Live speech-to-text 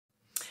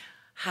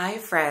Hi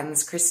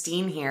friends,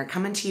 Christine here,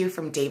 coming to you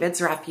from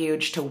David's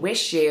Refuge to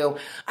wish you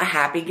a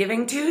happy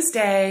Giving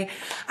Tuesday.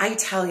 I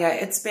tell you,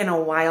 it's been a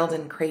wild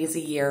and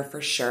crazy year for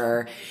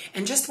sure,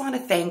 and just want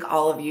to thank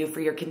all of you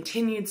for your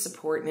continued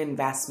support and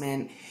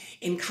investment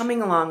in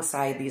coming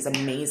alongside these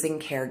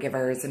amazing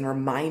caregivers and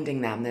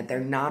reminding them that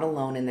they're not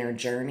alone in their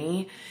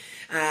journey.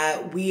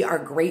 We are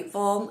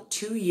grateful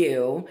to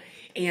you,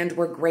 and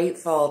we're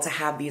grateful to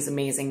have these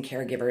amazing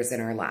caregivers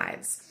in our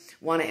lives.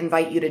 Want to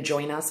invite you to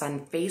join us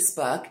on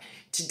Facebook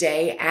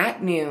today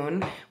at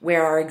noon,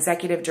 where our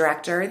executive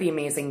director, the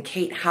amazing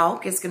Kate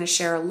Hauk, is going to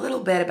share a little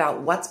bit about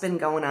what's been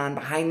going on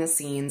behind the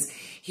scenes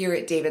here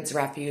at David's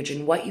Refuge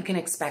and what you can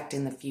expect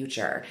in the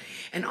future.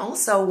 And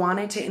also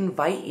wanted to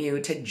invite you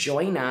to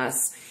join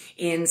us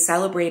in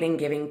celebrating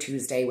Giving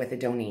Tuesday with a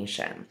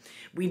donation.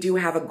 We do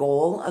have a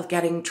goal of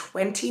getting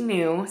 20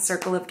 new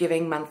Circle of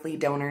Giving monthly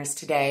donors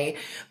today,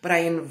 but I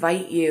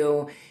invite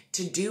you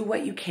to do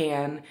what you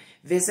can.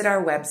 Visit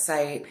our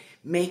website,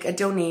 make a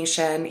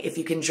donation. If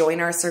you can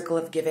join our Circle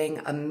of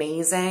Giving,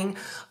 amazing.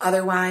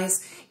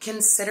 Otherwise,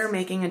 consider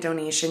making a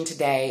donation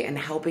today and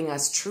helping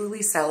us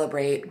truly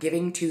celebrate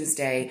Giving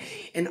Tuesday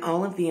and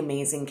all of the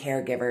amazing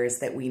caregivers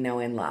that we know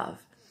and love.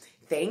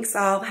 Thanks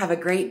all. Have a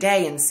great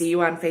day and see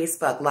you on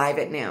Facebook live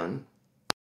at noon.